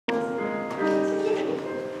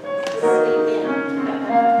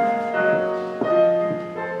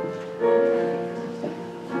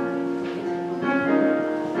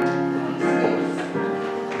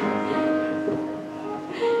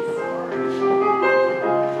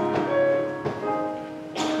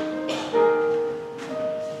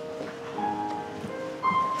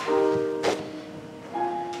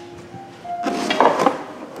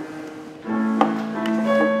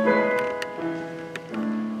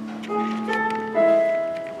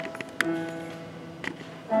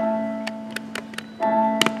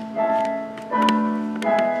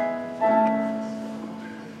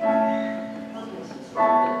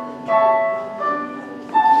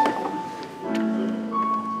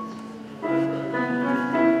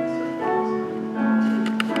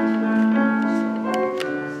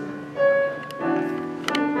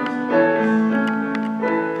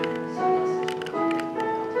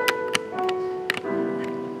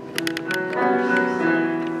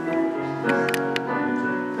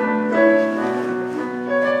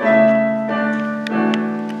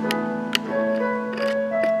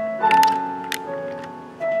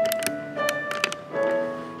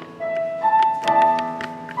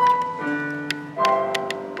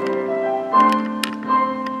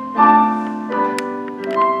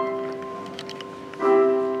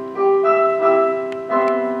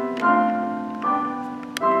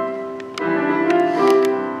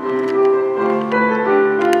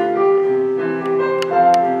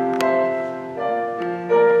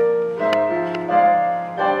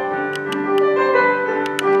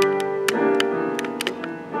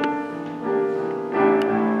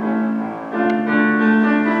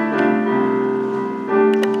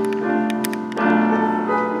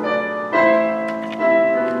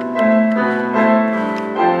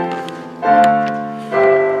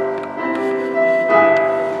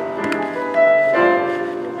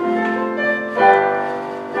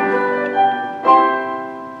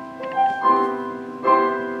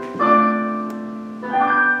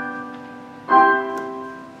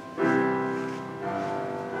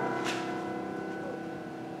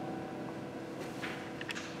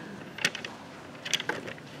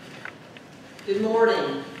Good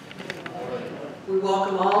morning. We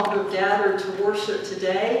welcome all who have gathered to worship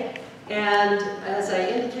today. And as I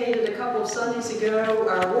indicated a couple of Sundays ago,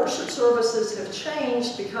 our worship services have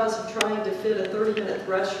changed because of trying to fit a 30-minute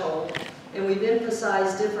threshold. And we've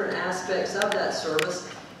emphasized different aspects of that service.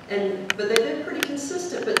 But they've been pretty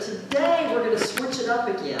consistent. But today we're going to switch it up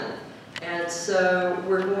again. And so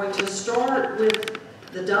we're going to start with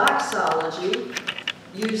the doxology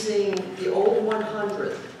using the Old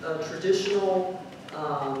 100th, a traditional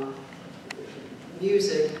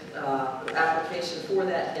music application for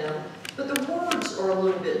that hymn. But the words are a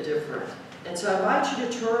little bit different. And so I invite you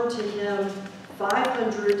to turn to hymn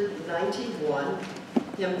 591,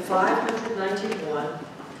 hymn 591.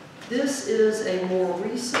 This is a more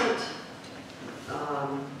recent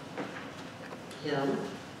hymn,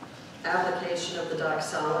 application of the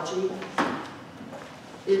doxology.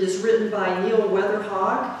 It is written by Neil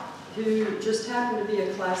Weatherhog, who just happened to be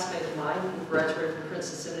a classmate of mine who graduated from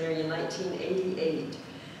Princeton Seminary in 1988.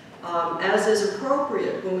 As is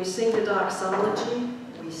appropriate, when we sing the doxology,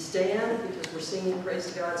 we stand because we're singing praise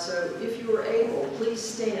to God. So if you are able, please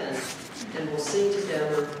stand and we'll sing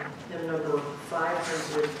together hymn number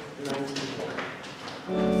 591.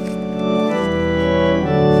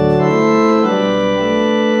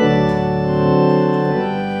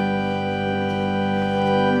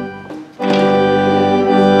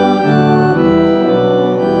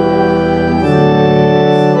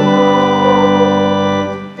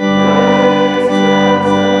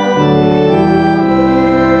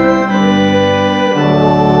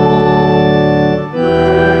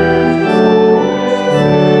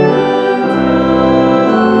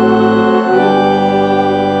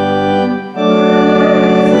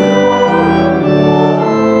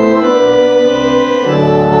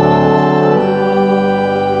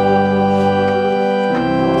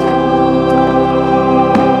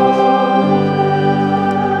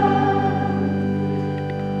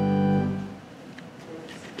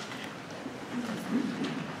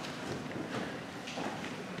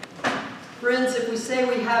 Friends, if we say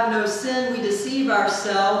we have no sin, we deceive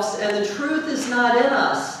ourselves, and the truth is not in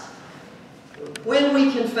us. When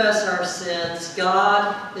we confess our sins,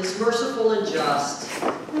 God is merciful and just.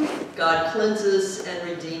 God cleanses and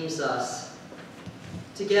redeems us.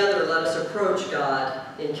 Together, let us approach God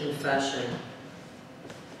in confession.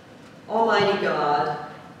 Almighty God,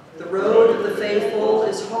 the road of the faithful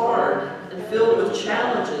is hard and filled with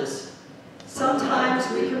challenges. Sometimes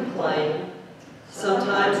we complain.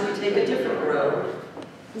 Sometimes we take a different road,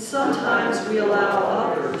 and sometimes we allow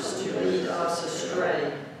others to lead us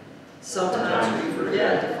astray. Sometimes we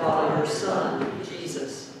forget to follow your Son,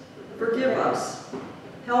 Jesus. Forgive us.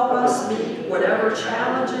 Help us meet whatever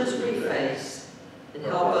challenges we face, and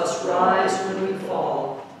help us rise when we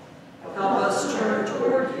fall. Help us turn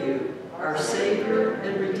toward you, our Savior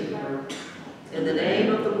and Redeemer. In the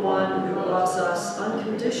name of the one who loves us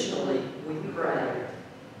unconditionally, we pray.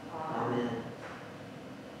 Amen.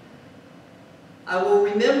 I will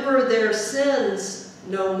remember their sins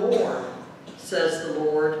no more, says the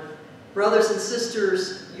Lord. Brothers and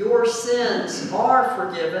sisters, your sins are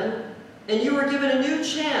forgiven, and you are given a new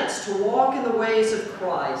chance to walk in the ways of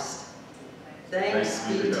Christ. Thanks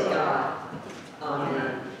be to God.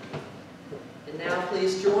 Amen. And now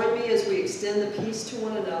please join me as we extend the peace to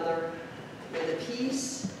one another. May the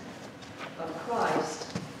peace of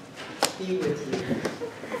Christ be with you.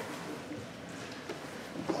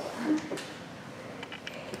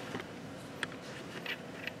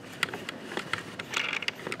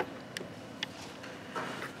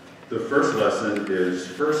 The first lesson is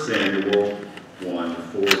 1 Samuel 1,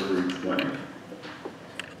 4 through 20.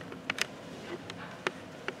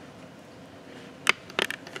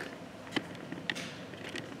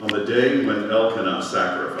 On the day when Elkanah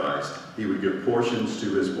sacrificed, he would give portions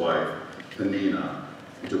to his wife, Peninnah,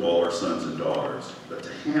 and to all her sons and daughters. But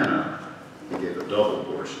to Hannah, he gave a double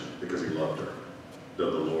portion because he loved her,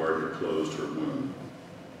 though the Lord had closed her womb.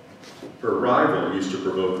 Her rival used to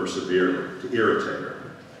provoke her severely, to irritate her,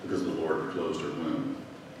 because the Lord had closed her womb.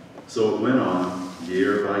 So it went on,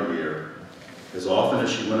 year by year. As often as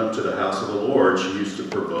she went up to the house of the Lord, she used to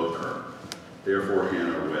provoke her. Therefore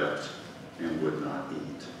Hannah wept and would not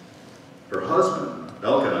eat. Her husband,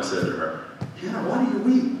 Elkanah, said to her, Hannah, why do you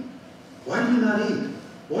weep? Why do you not eat?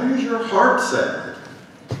 Why is your heart sad?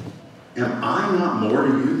 Am I not more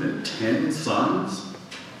to you than 10 sons?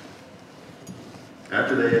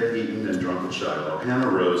 After they had eaten and drunk at Shiloh, Hannah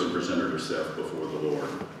rose and presented herself before the Lord.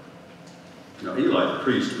 Now Eli the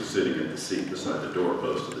priest was sitting at the seat beside the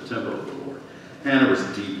doorpost of the temple of the Lord. Hannah was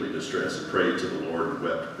deeply distressed and prayed to the Lord and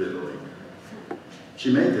wept bitterly.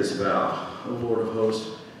 She made this vow, O Lord of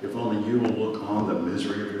hosts, if only you will look on the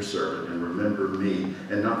misery of your servant and remember me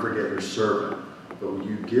and not forget your servant, but will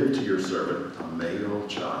you give to your servant a male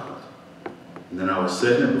child? And then I will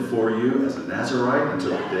set him before you as a Nazirite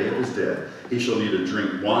until the day of his death. He shall neither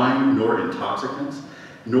drink wine nor intoxicants,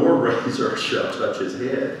 nor razor shall touch his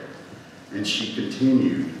head. And she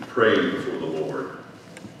continued praying before the Lord.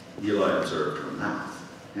 Eli observed her mouth.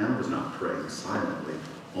 Hannah was not praying silently,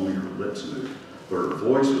 only her lips moved, but her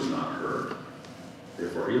voice was not heard.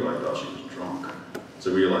 Therefore Eli thought she was drunk.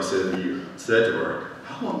 So Eli said to her,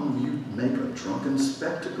 how long will you make a drunken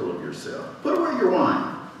spectacle of yourself? Put away your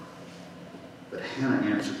wine. But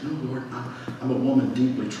Hannah answered, no, Lord, I'm a woman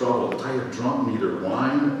deeply troubled. I have drunk neither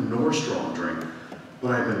wine nor strong drink,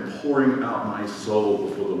 but I have been pouring out my soul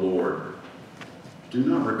before the Lord. Do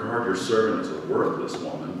not regard your servant as a worthless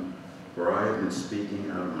woman, for I have been speaking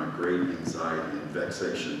out of my great anxiety and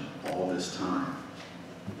vexation all this time.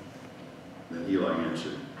 Then Eli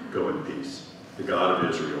answered, go in peace. The God of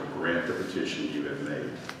Israel grant the petition you have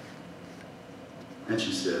made. And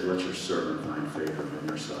she said, let your servant find favor in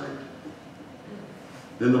your sight.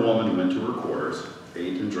 Then the woman went to her quarters,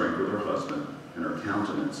 ate and drank with her husband, and her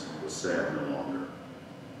countenance was sad no longer.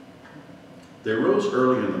 They rose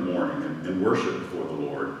early in the morning and worshiped before the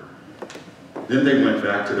Lord. Then they went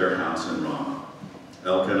back to their house in Ramah.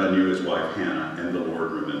 Elkanah knew his wife Hannah, and the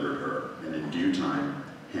Lord remembered her. And in due time,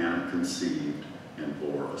 Hannah conceived and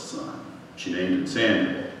bore a son. She named him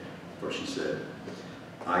Samuel, for she said,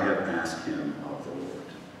 I have asked him of the Lord.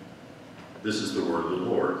 This is the word of the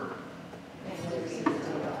Lord.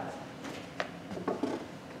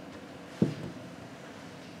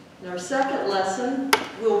 In our second lesson,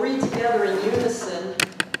 we'll read together in unison,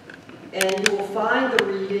 and you will find the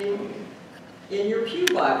reading in your pew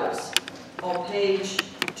Bibles on page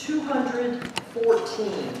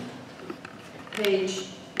 214. Page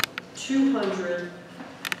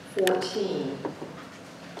 214.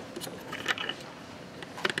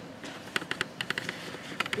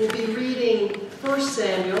 We'll be reading 1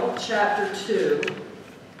 Samuel chapter 2,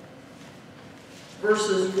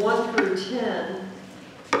 verses 1 through 10,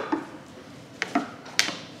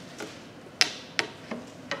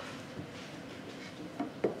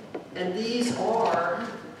 and these are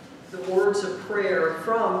the words of prayer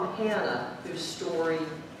from Hannah, whose story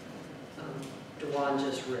Dewan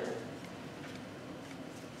just read.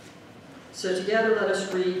 So together let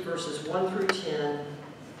us read verses 1 through 10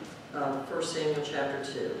 of 1 Samuel chapter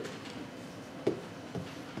 2.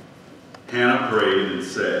 Hannah prayed and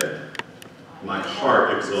said, my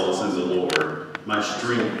heart exults in the Lord. My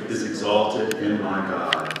strength is exalted in my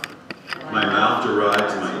God. My mouth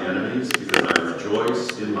derides my enemies because I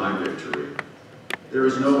rejoice in my victory. There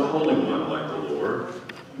is no Holy One like the Lord,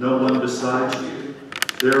 no one besides you.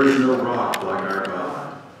 There is no rock like our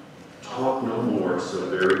God. Talk no more so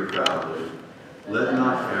very proudly. Let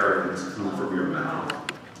not arrogance come from your mouth.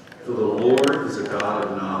 For the Lord is a God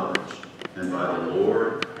of knowledge, and by the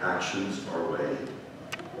Lord actions are weighed.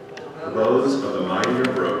 The bows of the mighty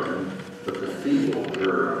are broken, but the feeble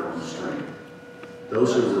gird on strength.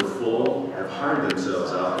 Those who were full have hired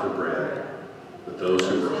themselves out for bread, but those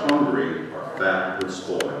who were hungry are fat with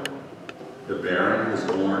spoil. The barren has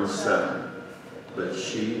borne 7, but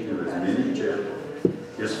she who has many children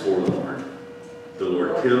is forlorn. The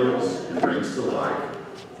Lord kills and brings to life.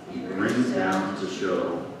 He brings down to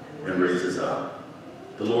show and raises up.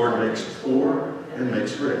 The Lord makes poor and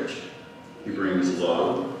makes rich. He brings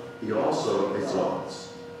low. He also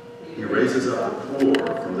exalts. He raises up the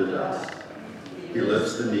poor from the dust. He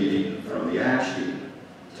lifts the needy from the ash heap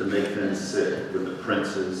to make them sit with the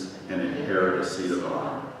princes and inherit a seat of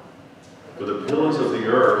honor. For the pillars of the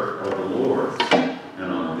earth are the Lord's,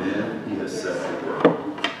 and on them he has set the world.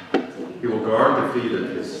 He will guard the feet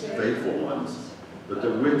of his faithful ones, but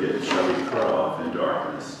the wicked shall be cut off in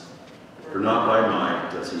darkness. For not by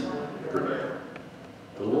might does he prevail.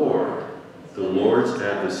 The Lord's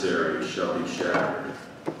adversaries shall be shattered.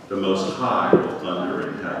 The Most High will thunder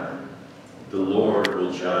in heaven. The Lord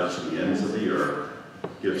will judge the ends of the earth,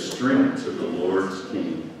 give strength to the Lord's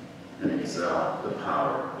king, and exalt the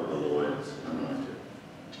power of the Lord's anointed.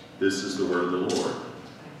 This is the word of the Lord.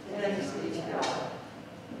 Thanks be to God.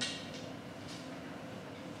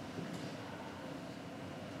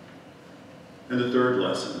 And the third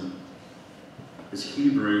lesson is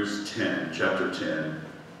Hebrews 10, chapter 10,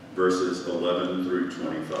 verses 11 through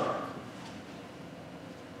 25.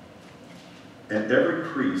 And every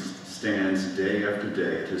priest stands day after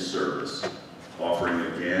day at his service, offering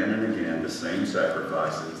again and again the same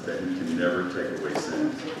sacrifices that he can never take away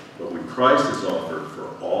sins. But when Christ is offered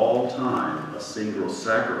for all time a single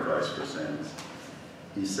sacrifice for sins,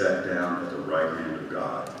 he sat down at the right hand of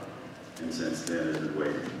God, and since then has been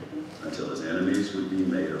waiting until his enemies would be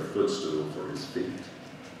made a footstool for his feet.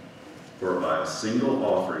 For by a single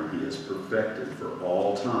offering he has perfected for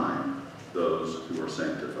all time those who are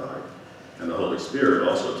sanctified. And the Holy Spirit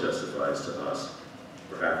also testifies to us,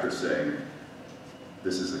 for after saying,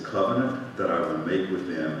 "This is the covenant that I will make with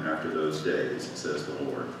them after those days," says the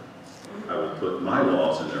Lord. "I will put my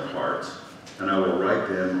laws in their hearts, and I will write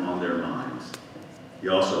them on their minds." He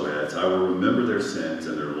also adds, "I will remember their sins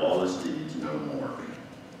and their lawless deeds no more.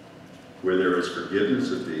 Where there is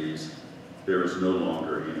forgiveness of these, there is no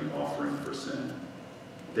longer any offering for sin."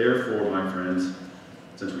 Therefore, my friends,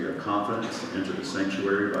 since we have confidence to enter the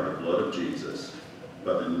sanctuary by the blood of Jesus,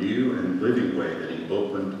 by the new and living way that he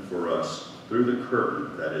opened for us through the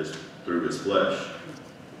curtain, that is, through his flesh,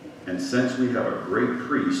 and since we have a great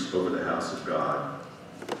priest over the house of God,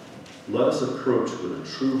 let us approach with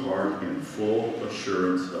a true heart in full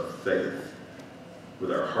assurance of faith,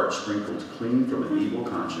 with our hearts sprinkled clean from an evil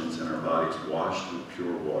conscience and our bodies washed with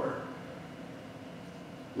pure water.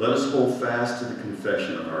 Let us hold fast to the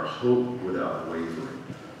confession of our hope without wavering,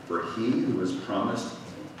 for he who has promised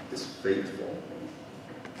is faithful.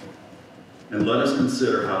 And let us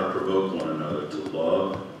consider how to provoke one another to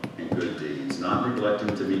love and good deeds, not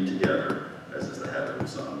neglecting to meet together, as is the habit of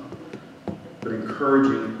some, but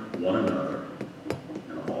encouraging one another,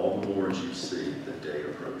 and all the more as you see the day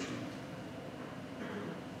approaching.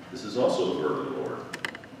 This is also the word of the Lord.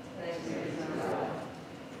 Thanks be to God.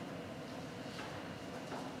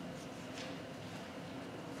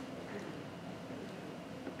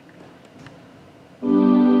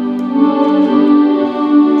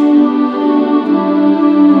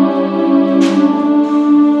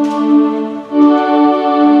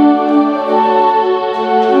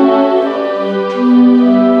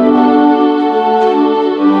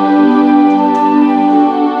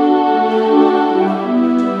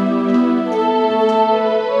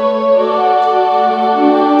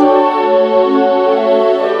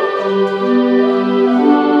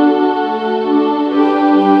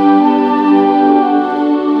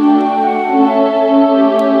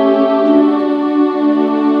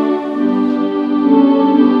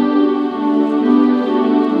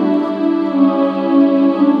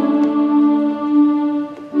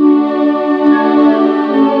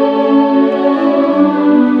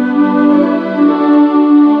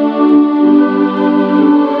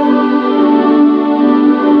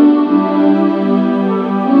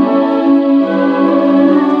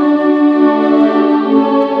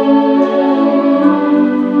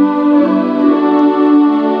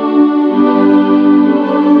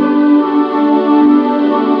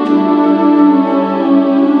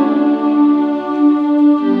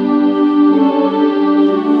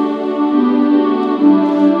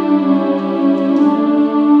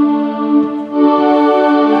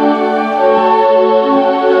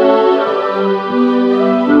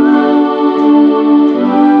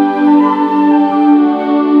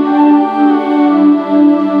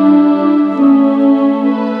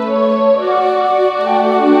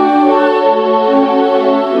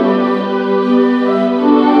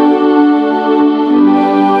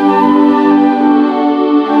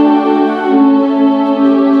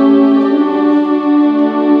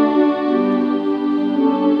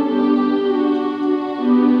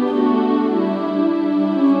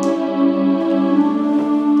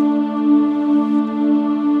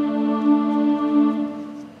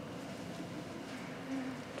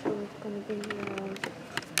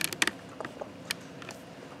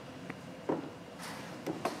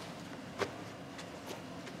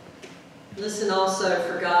 Listen also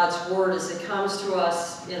for God's word as it comes to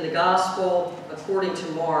us in the gospel according to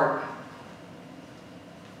Mark.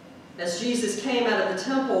 As Jesus came out of the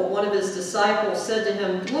temple, one of his disciples said to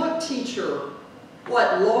him, "Look, teacher,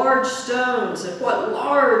 what large stones and what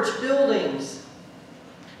large buildings."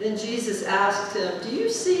 Then Jesus asked him, "Do you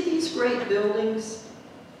see these great buildings?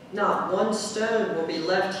 Not one stone will be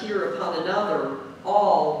left here upon another.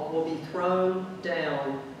 All will be thrown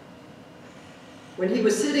down." When he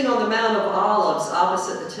was sitting on the Mount of Olives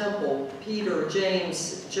opposite the temple, Peter,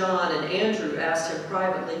 James, John, and Andrew asked him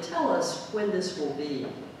privately, "Tell us when this will be.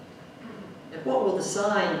 And what will the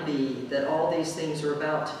sign be that all these things are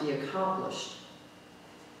about to be accomplished?"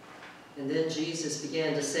 And then Jesus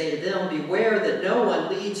began to say to them, "Beware that no one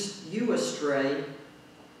leads you astray.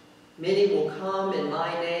 Many will come in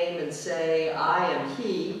my name and say, 'I am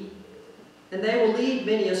he,' and they will lead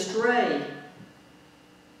many astray.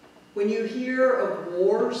 When you hear of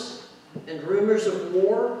wars and rumors of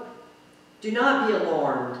war, do not be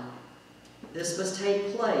alarmed. This must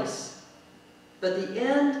take place, but the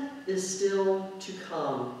end is still to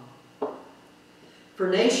come. For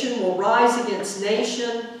nation will rise against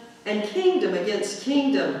nation, and kingdom against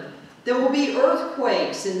kingdom. There will be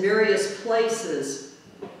earthquakes in various places.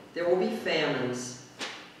 There will be famines.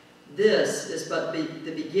 This is but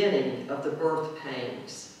the beginning of the birth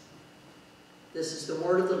pangs. This is the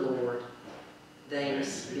word of the Lord.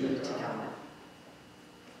 Thanks be to God.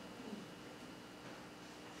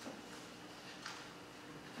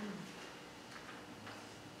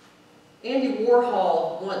 Andy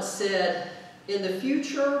Warhol once said, "In the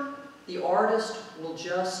future, the artist will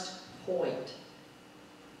just point."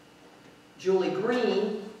 Julie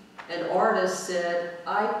Green, an artist, said,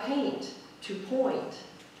 "I paint to point."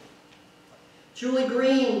 Julie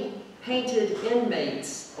Green painted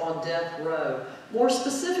inmates on death row. More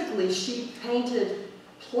specifically, she painted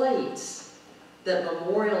plates that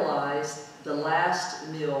memorialized the last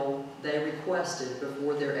meal they requested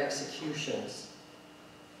before their executions.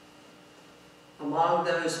 Among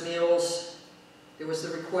those meals, there was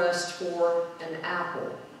the request for an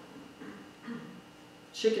apple,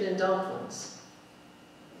 chicken and dumplings,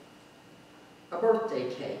 a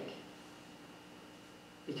birthday cake,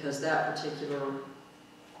 because that particular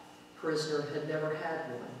prisoner had never had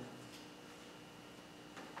one.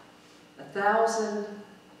 1,000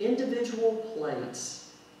 individual plates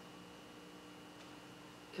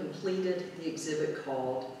completed the exhibit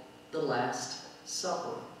called The Last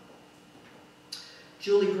Supper.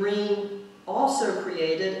 Julie Green also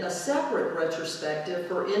created a separate retrospective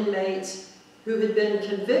for inmates who had been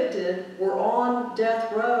convicted, were on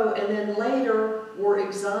death row, and then later were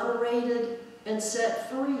exonerated and set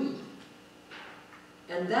free.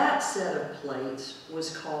 And that set of plates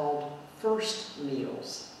was called First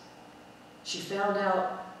Meals. She found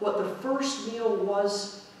out what the first meal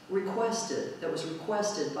was requested, that was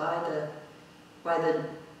requested by the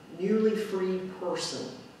newly freed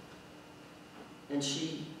person. And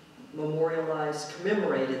she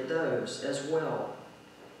commemorated those as well.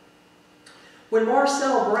 When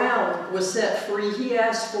Marcel Brown was set free, he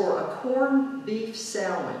asked for a corned beef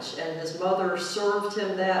sandwich, and his mother served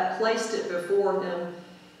him that, placed it before him,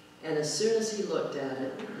 and as soon as he looked at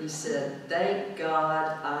it, he said, "Thank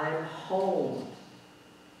God I'm home."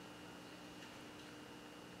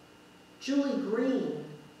 Julie Green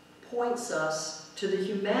points us to the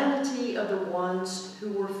humanity of the ones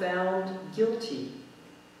who were found guilty.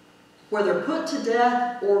 Whether put to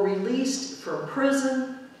death or released from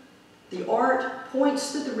prison, the art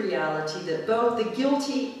points to the reality that both the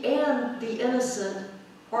guilty and the innocent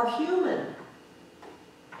are human.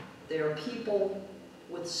 They are people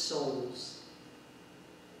with souls.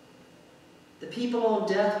 The people on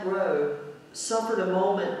death row suffered a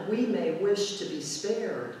moment we may wish to be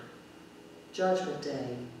spared, Judgment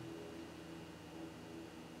Day.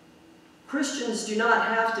 Christians do not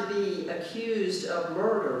have to be accused of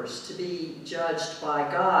murders to be judged by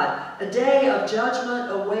God. A day of judgment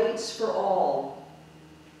awaits for all.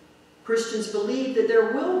 Christians believe that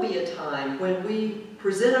there will be a time when we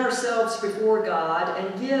present ourselves before God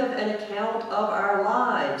and give an account of our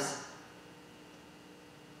lives.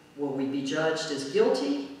 Will we be judged as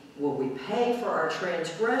guilty? Will we pay for our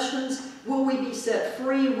transgressions? Will we be set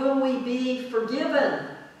free? Will we be forgiven?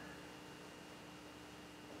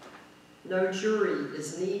 No jury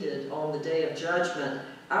is needed on the day of judgment.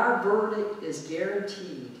 Our verdict is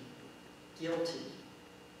guaranteed guilty.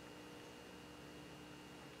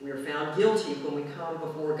 We are found guilty when we come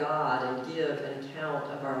before God and give an account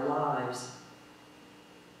of our lives.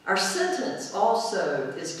 Our sentence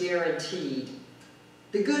also is guaranteed.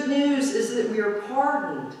 The good news is that we are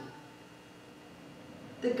pardoned.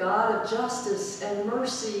 The God of justice and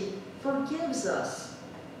mercy forgives us.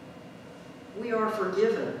 We are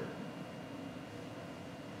forgiven.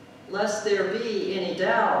 Lest there be any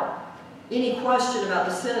doubt, any question about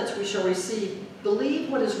the sentence we shall receive, believe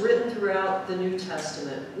what is written throughout the New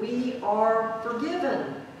Testament. We are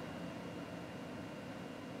forgiven.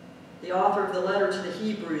 The author of the letter to the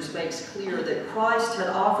Hebrews makes clear that Christ had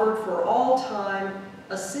offered for all time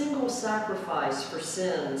a single sacrifice for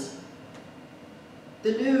sins.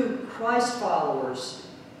 The new Christ followers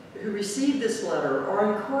who receive this letter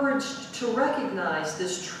are encouraged to recognize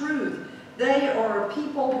this truth. They are a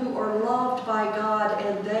people who are loved by God,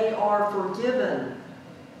 and they are forgiven.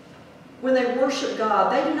 When they worship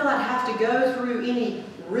God, they do not have to go through any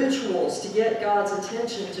rituals to get God's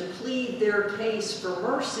attention to plead their case for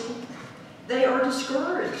mercy. They are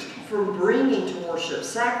discouraged from bringing to worship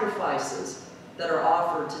sacrifices that are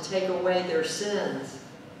offered to take away their sins.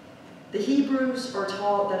 The Hebrews are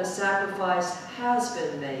taught that a sacrifice has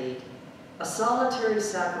been made, a solitary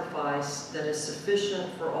sacrifice that is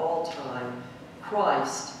sufficient for all time.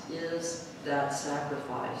 Christ is that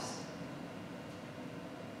sacrifice.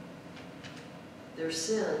 Their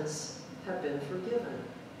sins have been forgiven.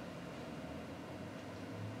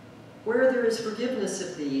 Where there is forgiveness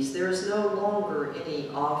of these, there is no longer any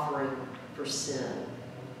offering for sin.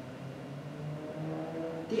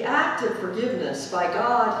 The act of forgiveness by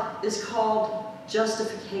God is called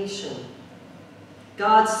justification.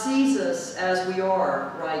 God sees us as we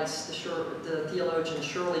are, writes the theologian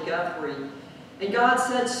Shirley Guthrie. And God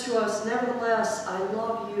says to us, nevertheless, I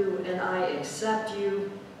love you and I accept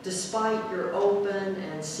you, despite your open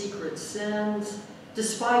and secret sins,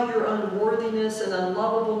 despite your unworthiness and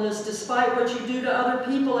unlovableness, despite what you do to other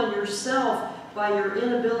people and yourself by your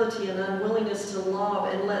inability and unwillingness to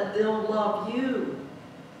love and let them love you.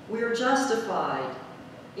 We are justified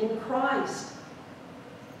in Christ.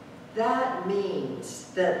 That means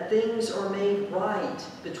that things are made right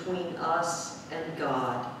between us and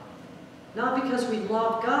God. Not because we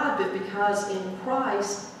love God, but because in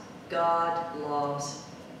Christ, God loves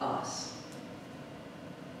us.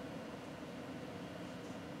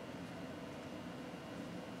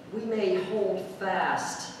 We may hold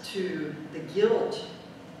fast to the guilt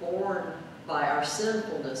borne by our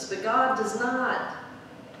sinfulness, but God does not.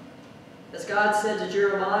 As God said to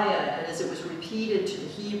Jeremiah, and as it was repeated to the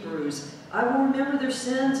Hebrews, I will remember their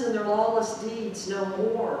sins and their lawless deeds no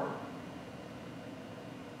more.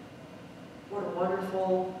 What a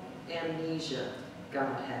wonderful amnesia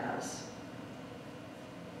God has.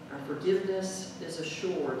 Our forgiveness is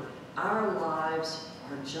assured. Our lives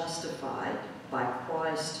are justified by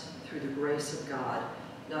Christ through the grace of God.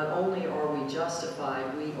 Not only are we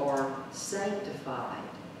justified, we are sanctified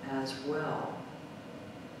as well.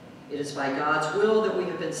 It is by God's will that we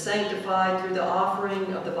have been sanctified through the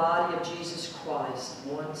offering of the body of Jesus Christ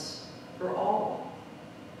once for all.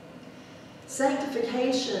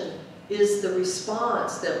 Sanctification is the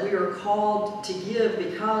response that we are called to give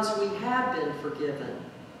because we have been forgiven.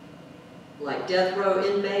 Like death row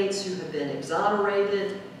inmates who have been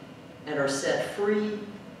exonerated and are set free,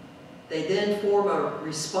 they then form a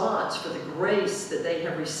response for the grace that they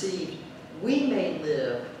have received. We may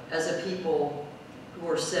live as a people who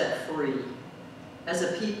are set free, as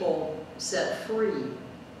a people set free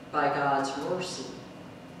by God's mercy.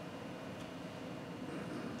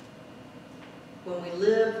 When we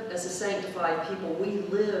live as a sanctified people, we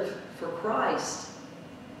live for Christ.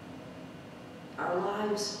 Our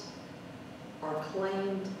lives are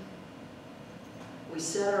claimed. We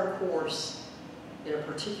set our course in a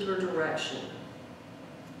particular direction.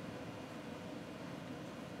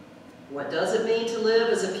 What does it mean to live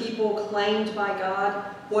as a people claimed by God?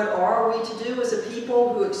 What are we to do as a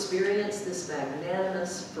people who experience this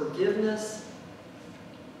magnanimous forgiveness?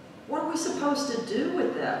 What are we supposed to do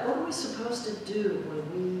with that? What are we supposed to do when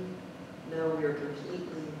we know we are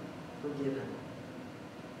completely forgiven?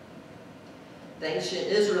 The ancient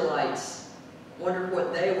Israelites wondered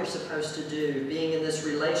what they were supposed to do, being in this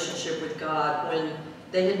relationship with God when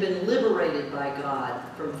they had been liberated by God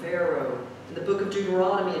from Pharaoh. In the book of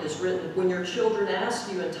Deuteronomy it is written, when your children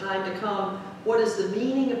ask you in time to come, what is the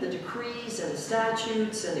meaning of the decrees and the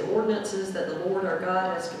statutes and the ordinances that the Lord our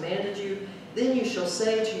God has commanded you, then you shall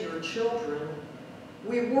say to your children,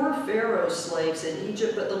 we were Pharaoh's slaves in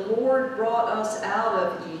Egypt, but the Lord brought us out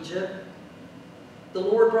of Egypt. The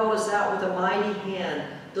Lord brought us out with a mighty hand.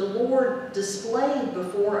 The Lord displayed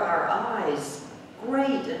before our eyes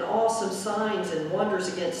great and awesome signs and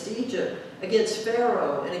wonders against Egypt, against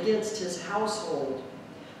Pharaoh, and against his household.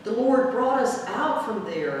 The Lord brought us out from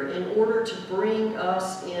there in order to bring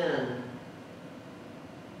us in,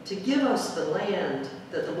 to give us the land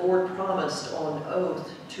that the Lord promised on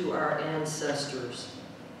oath to our ancestors.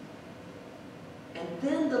 And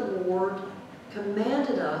then the Lord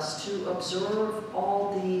commanded us to observe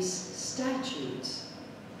all these statutes,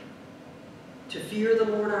 to fear the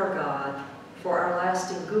Lord our God for our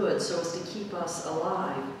lasting good, so as to keep us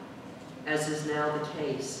alive, as is now the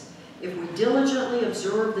case. If we diligently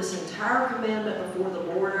observe this entire commandment before the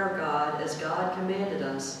Lord our God, as God commanded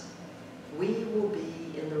us, we will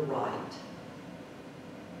be in the right.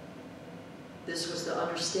 This was the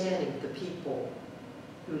understanding of the people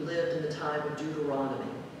who lived in the time of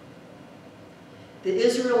Deuteronomy. The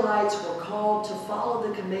Israelites were called to follow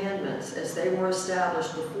the commandments as they were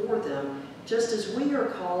established before them, just as we are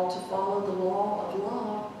called to follow the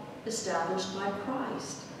law established by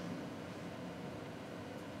Christ.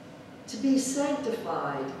 To be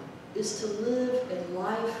sanctified is to live a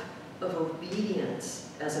life of obedience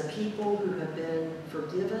as a people who have been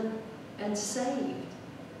forgiven and saved.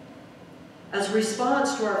 As a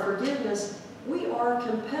response to our forgiveness, we are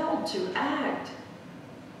compelled to act,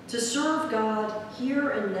 to serve God here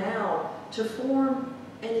and now, to form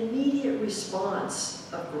an immediate response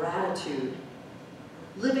of gratitude,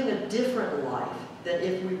 living a different life than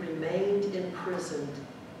if we remained imprisoned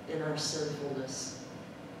in our sinfulness.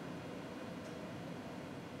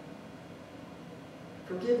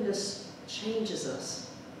 Forgiveness changes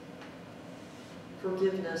us.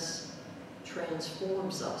 Forgiveness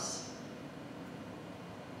transforms us.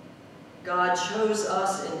 God chose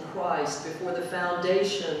us in Christ before the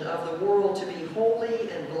foundation of the world to be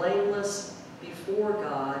holy and blameless before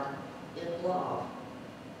God in love.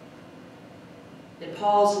 In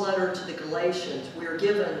Paul's letter to the Galatians, we are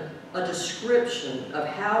given a description of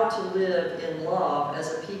how to live in love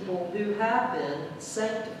as a people who have been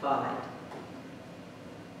sanctified.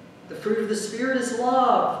 The fruit of the Spirit is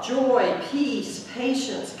love, joy, peace,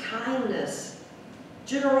 patience, kindness,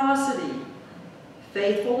 generosity,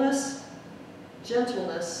 faithfulness,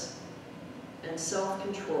 gentleness, and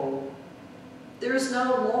self-control. There is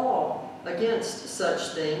no law against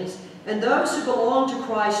such things, and those who belong to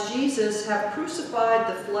Christ Jesus have crucified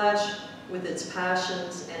the flesh with its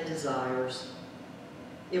passions and desires.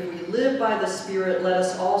 If we live by the Spirit, let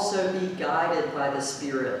us also be guided by the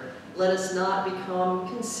Spirit. Let us not become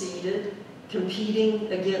conceited,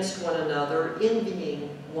 competing against one another, envying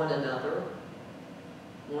one another.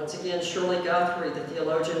 Once again, Shirley Guthrie, the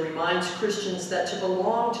theologian, reminds Christians that to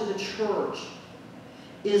belong to the church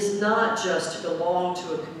is not just to belong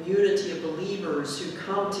to a community of believers who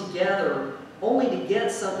come together only to get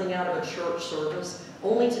something out of a church service,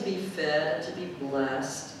 only to be fed and to be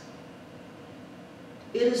blessed.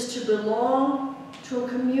 It is to belong to a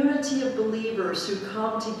community of believers who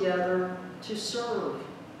come together to serve,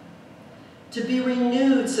 to be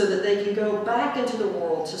renewed so that they can go back into the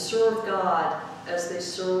world to serve God as they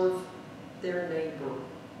serve their neighbor.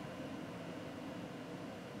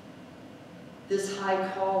 This high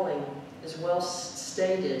calling is well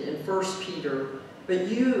stated in 1 Peter, but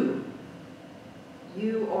you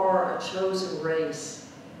are a chosen race,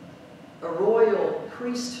 a royal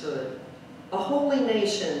priesthood, a holy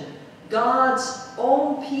nation, God's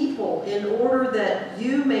own people, in order that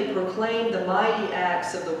you may proclaim the mighty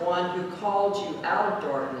acts of the one who called you out of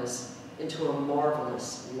darkness into a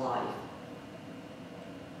marvelous light.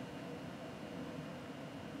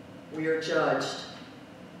 We are judged.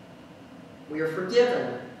 We are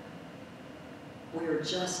forgiven. We are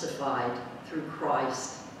justified through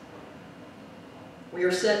Christ. We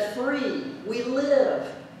are set free. We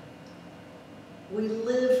live. We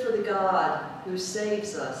live for the God who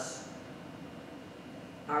saves us.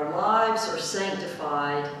 Our lives are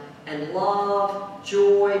sanctified, and love,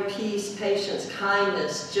 joy, peace, patience,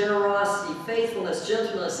 kindness, generosity, faithfulness,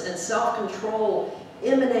 gentleness, and self-control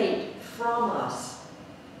emanate from us.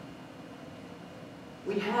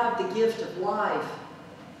 We have the gift of life,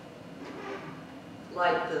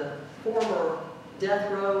 like the former death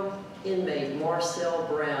row inmate Marcel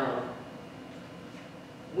Brown.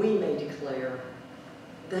 We may declare,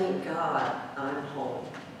 "Thank God I'm home."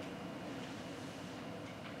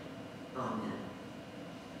 Amen.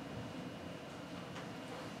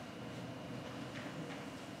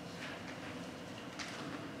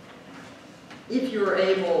 If you are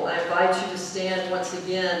able, I invite you to stand once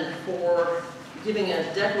again for giving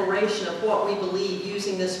a declaration of what we believe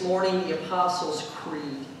using this morning the Apostles'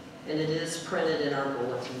 Creed, and it is printed in our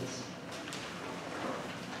bulletins.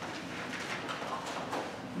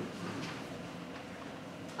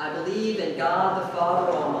 I believe in God the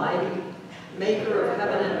Father Almighty, maker of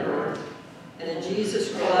heaven and earth, and in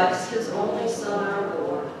Jesus Christ, his only Son, our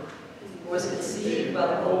Lord, who was conceived by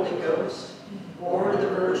the Holy Ghost, born of the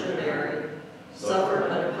Virgin Mary, suffered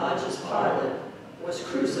under Pontius Pilate, was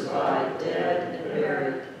crucified, dead, and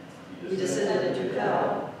buried. He descended into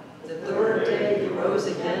hell. The third day he rose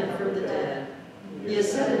again from the dead. He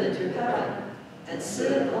ascended into heaven, and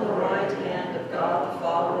sitteth on the right hand of God the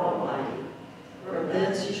Father Almighty. From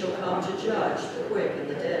thence he shall come to judge the quick and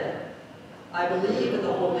the dead. I believe in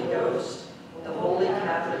the Holy Ghost, the Holy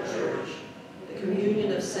Catholic Church, the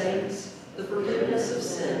communion of saints, the forgiveness of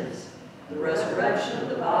sins, the resurrection of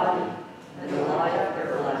the body, and the life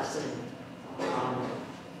everlasting. Amen.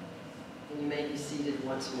 And you may be seated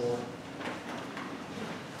once more.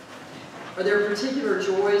 Are there particular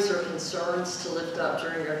joys or concerns to lift up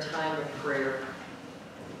during our time of prayer?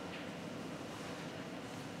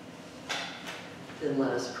 Then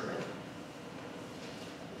let us pray.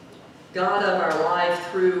 God of our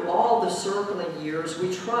life, through all the circling years,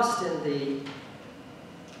 we trust in Thee.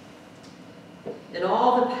 In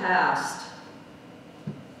all the past,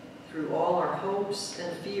 through all our hopes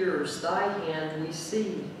and fears, Thy hand we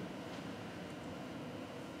see.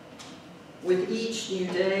 With each new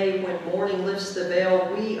day, when morning lifts the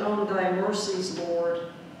veil, we own thy mercies, Lord,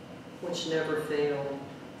 which never fail.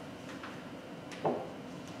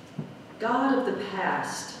 God of the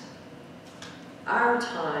past, our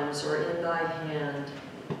times are in thy hand.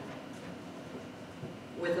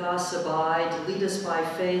 With us abide, lead us by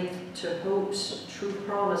faith to hope's true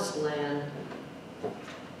promised land.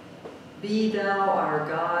 Be thou our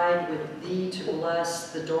guide, with thee to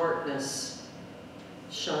bless the darkness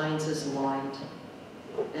shines as light,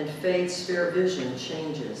 and faith's fair vision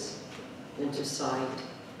changes into sight.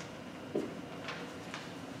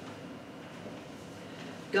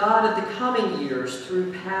 God of the coming years,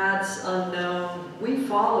 through paths unknown, we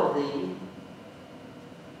follow thee.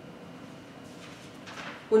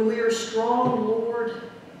 When we are strong, Lord,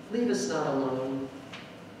 leave us not alone.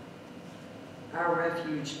 Our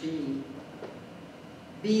refuge be.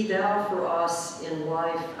 Be thou for us in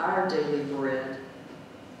life our daily bread,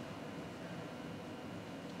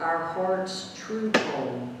 our heart's true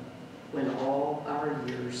home when all our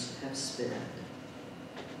years have sped.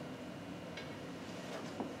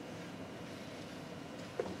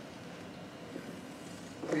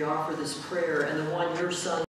 We offer this prayer and the one your Son